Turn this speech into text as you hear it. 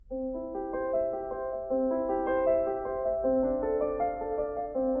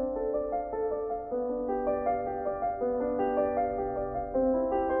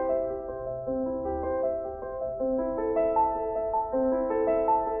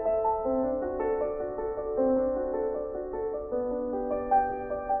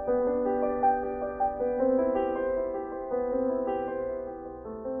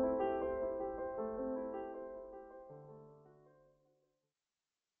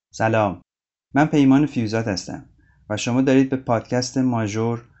سلام، من پیمان فیوضات هستم و شما دارید به پادکست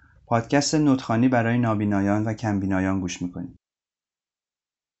ماژور، پادکست نوت‌خوانی برای نابینایان و کمبینایان گوش میکنید.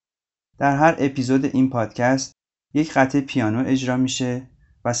 در هر اپیزود این پادکست یک قطعه پیانو اجرا میشه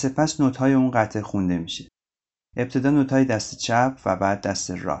و سپس نوت‌های اون قطعه خوانده میشه. ابتدا نوت‌های دست چپ و بعد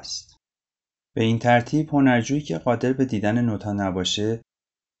دست راست. به این ترتیب هنرجویی که قادر به دیدن نوت‌ها نباشه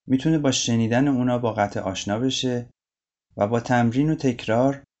میتونه با شنیدن اونا با قطعه آشنا بشه و با تمرین و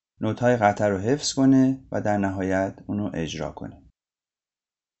تکرار نوت‌های قطعه رو حفظ کنه و در نهایت اونو اجرا کنه.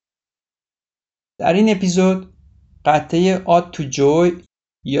 در این اپیزود قطعه آد تو جوی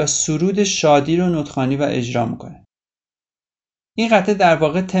یا سرود شادی رو نوت‌خوانی و اجرا میکنه. این قطعه در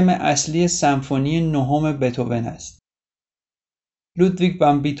واقع تم اصلی سمفونی نهم بتهوون است. لودویگ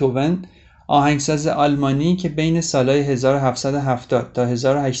وان بتهوون، آهنگساز آلمانی که بین سالهای 1770 تا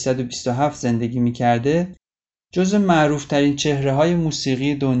 1827 زندگی میکرده، جزو معروفترین چهره‌های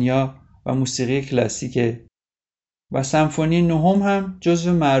موسیقی دنیا و موسیقی کلاسیکه و سمفونی نهم هم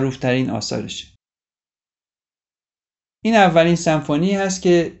جزو معروفترین آثارشه. این اولین سمفونی هست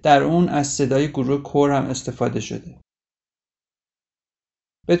که در اون از صدای گروه کور هم استفاده شده.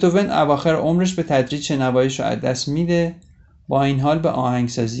 بتهوون اواخر عمرش به تدریج شنواییش رو از دست میده، با این حال به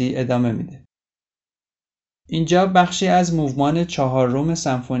آهنگسازی ادامه میده. اینجا بخشی از موومان چهارم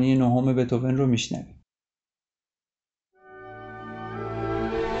سمفونی نهم بتهوون رو میشنویم.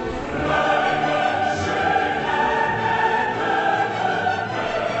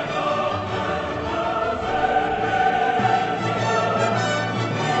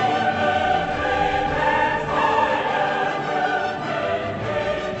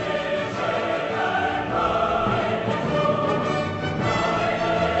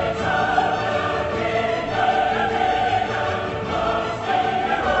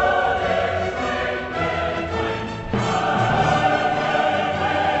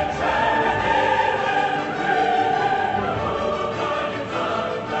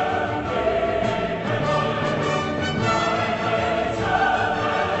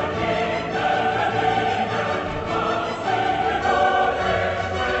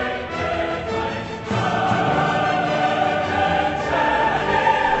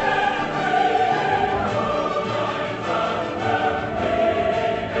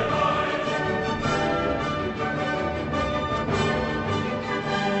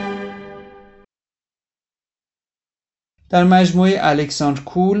 در مجموعه الکساندر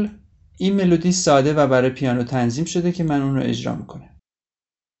کول این ملودی ساده و برای پیانو تنظیم شده که من اون رو اجرا میکنم.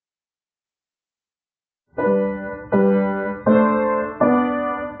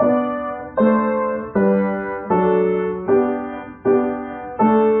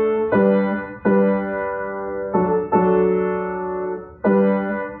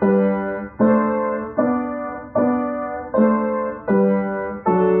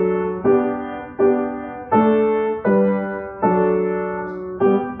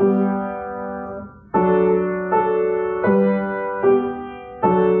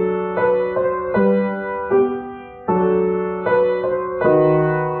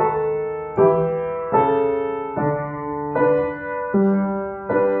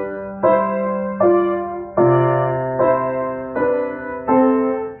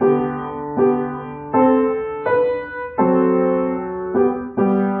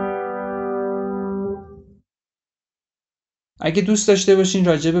 اگه دوست داشته باشین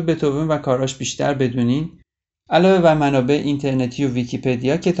راجع به بتهوون و کاراش بیشتر بدونین، علاوه بر منابع اینترنتی و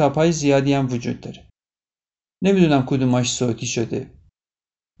ویکی‌پدیا کتاب‌های زیادی هم وجود داره. نمیدونم کدوماش صوتی شده،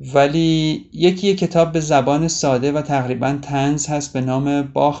 ولی یه کتاب به زبان ساده و تقریباً طنز هست به نام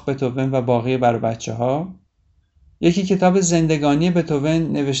باخ بتهوون و باقی برای بچه‌ها. یکی کتاب زندگانی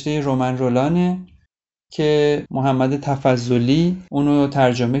بتهوون نوشته رومن رولانه که محمد تفضلی اونو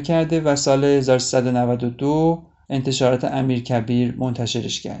ترجمه کرده و سال 1392 انتشارات امیرکبیر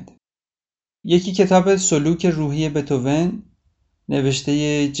منتشرش کرده. یکی کتاب سلوک روحی بتهوون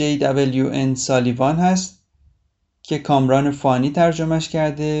نوشته JWN سالیوان هست که کامران فانی ترجمهش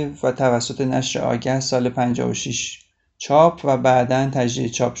کرده و توسط نشر آگه سال 56 چاپ و بعداً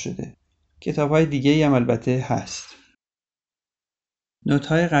تجدید چاپ شده. کتاب‌های دیگه‌ای هم البته هست.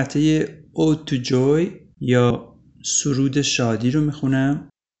 نوت‌های قطعه اود تو جوی یا سرود شادی رو میخونم.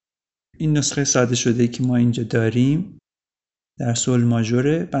 این نسخه ساده شده که ما اینجا داریم در سول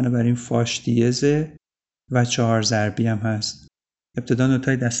ماژوره، بنابراین فاش دیزه و 4 ضربی هم هست. ابتدا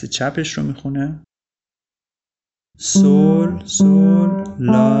نوتای دست چپش رو میخونم. سول، سول،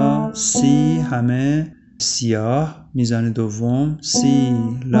 لا، سی همه سیاه، میزان دوم، سی،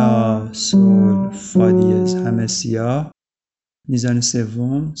 لا، سول، فا دیز همه سیاه، میزان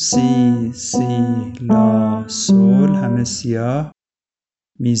سوم، سی، سی، لا، سول همه سیاه،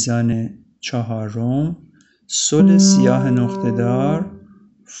 میزان چهارم سل سیاه نقطه دار،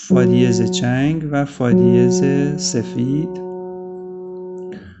 فا دیز چنگ و فا دیز سفید.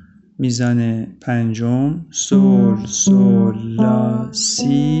 میزان پنجم سل سل لا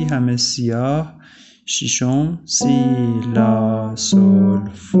سی همه سیاه، ششم سی لا سل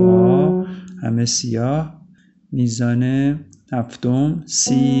فا همه سیاه. میزان هفتم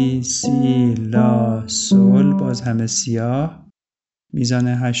سی سی لا سل باز همه سیاه. میزان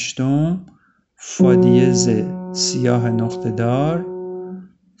هشتم فا دیز سیاه نقطه دار،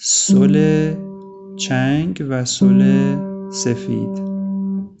 سل چنگ و سل سفید.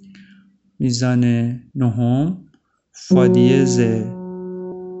 میزان نهم فا دیز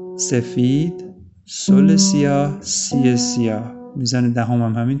سفید، سل سیاه، سی سیاه. میزان دهم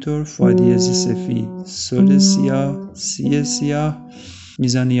هم همینطور، فا دیز سفید، سل سیاه، سی سیاه.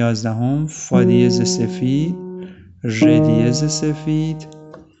 میزان 11 فا دیز سفید، ر دیز سفید.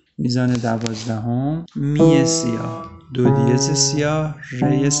 میزان 12 می سیاه، دو دیز سیاه،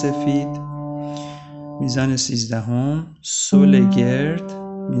 ر سفید. میزان 13 سل گرد.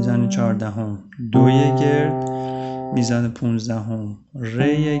 میزان 14 دوی گرد. میزان 15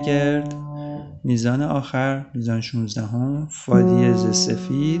 ری گرد. میزان آخر میزان 16 فا دیز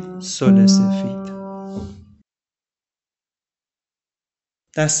سفید، سل سفید.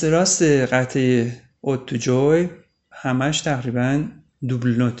 دست راست قطعه اود تو جوی همش تقریبا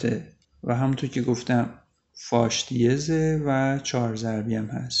دوبل نوته و همونطور که گفتم فاش دیزه و 4 ضربی هم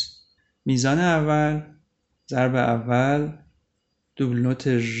هست. میزان اول ضرب اول دوبل نوت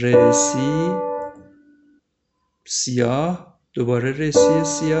ر سی سیاه، دوباره ر سی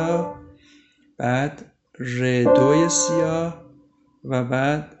سیاه، بعد ر دوی سیاه و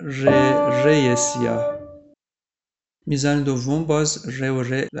بعد ر ری سیاه. میزان دوم باز ر و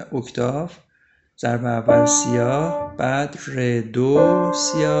ر اکتاف، ضرب اول سیاه، بعد ر دو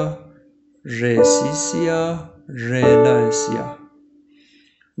سیاه، ر سی سیاه، ر لا سیاه.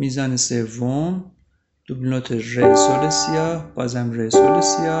 میزان سوم دوبل نوت ر سل سیاه، بازم ر سل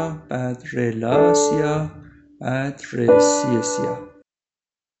سیاه، بعد ر لا سیاه، بعد ر سی سیاه.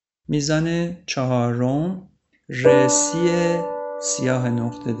 میزان چهارم ر سی سیاه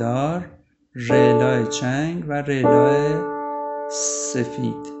نقطه دار، ر لا چنگ و ر لا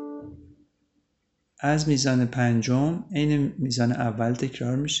سفید. از میزان پنجم عین میزان اول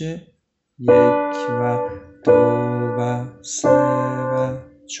تکرار میشه، 1 و 2 و 3 و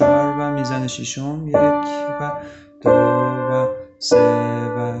 4 و میزان ششم 1 و 2 و 3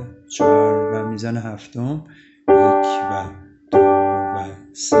 و 4 و میزان هفتم 1 و 2 و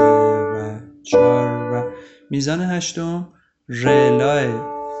 3 و 4 و میزان هشتم ر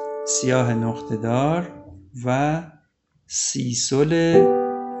لا سیاه نقطه دار و سی سل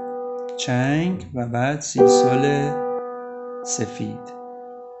چنگ و بعد سی سل سفید.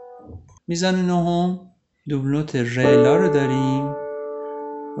 میزان نهم دوبل نوت ر لا رو داریم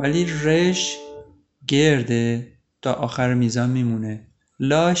ولی رش گرده تا آخر میزان میمونه،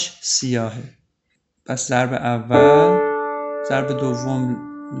 لاش سیاهه. پس ضرب اول، ضرب دوم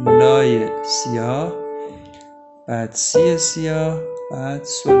لای سیاه، بعد سی سیاه، بعد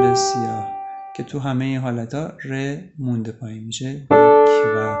سل سیاه که تو همه این حالتا ر مونده پایین میشه، 1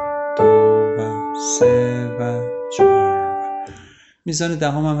 و 2 و 3 و 4. میزان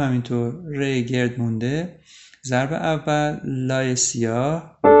دهم هم همینطور، ر گرد مونده، ضرب اول لای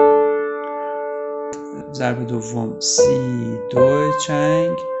سیاه، ضرب دوم سی دو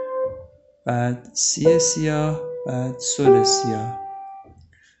چنگ، بعد سی سیاه، بعد سل سیاه.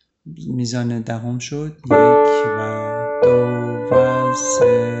 میزان دهم شد 1 و 2 و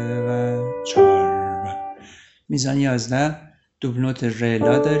 3 و 4. میزان 11 دوبل نوت ر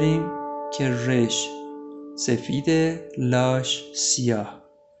لا داریم که رش سفیده، لاش سیاه.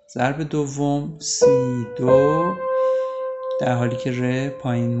 ضرب دوم سی دو در حالی که ر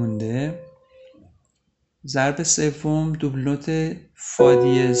پایین مونده. ضرب سوم دوبل نوت فا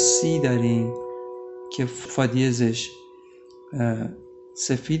دیز سی داریم که فا دیزش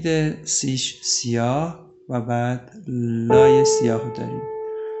سفید، سیش سیاه و بعد لای سیاه داریم.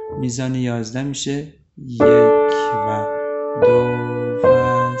 میزان 11 میشه 1 و 2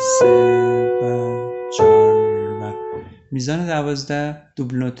 و 3 و 4 و میزان 12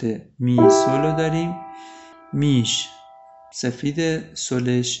 دوبل نوت می سولو داریم، میش سفید،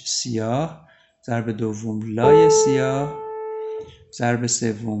 سلش سیاه، ضرب دوم لای سیاه، ضرب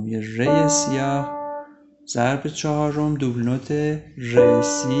سوم یه ری سیاه، ضرب چهارم دوبل نوت ر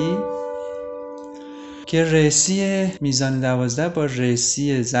سی که ر سی میزان 12 با ر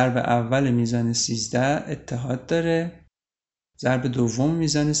سی ضرب اول میزان 13 اتحاد داره. ضرب دوم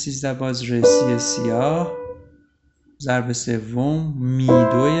میزان 13 باز ر سی سیاه، ضرب سوم می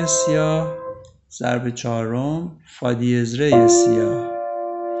دوی سیاه، ضرب چهارم فا دیز ره سیاه.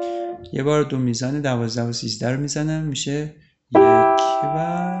 یه بار دو میزان 12 و 13 رو میزنم، میشه 1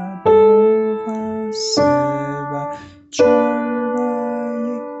 و 2 و 3 و 4 و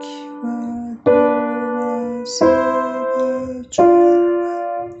 1 و 2 و 3 و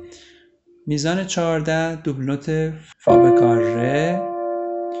 4. میزان 14 دوبل نوت فا به کار ره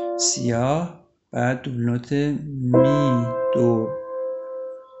سیاه، بعد دوبل نوت می دو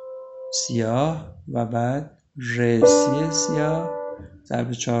سیاه و بعد ره سی سیاه،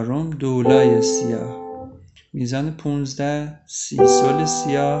 ضرب چهارم دولای سیاه. میزان 15 سی سول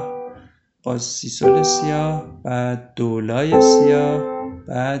سیاه، باز سی سول سیاه، بعد دولای سیاه،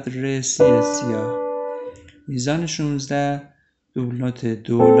 بعد ره سی سیاه. میزان 16 دوبل نوت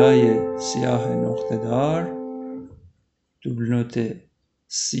دولای سیاه نقطه دار، دوبل نوت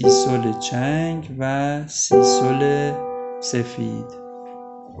سی سول چنگ و سی سول سفید.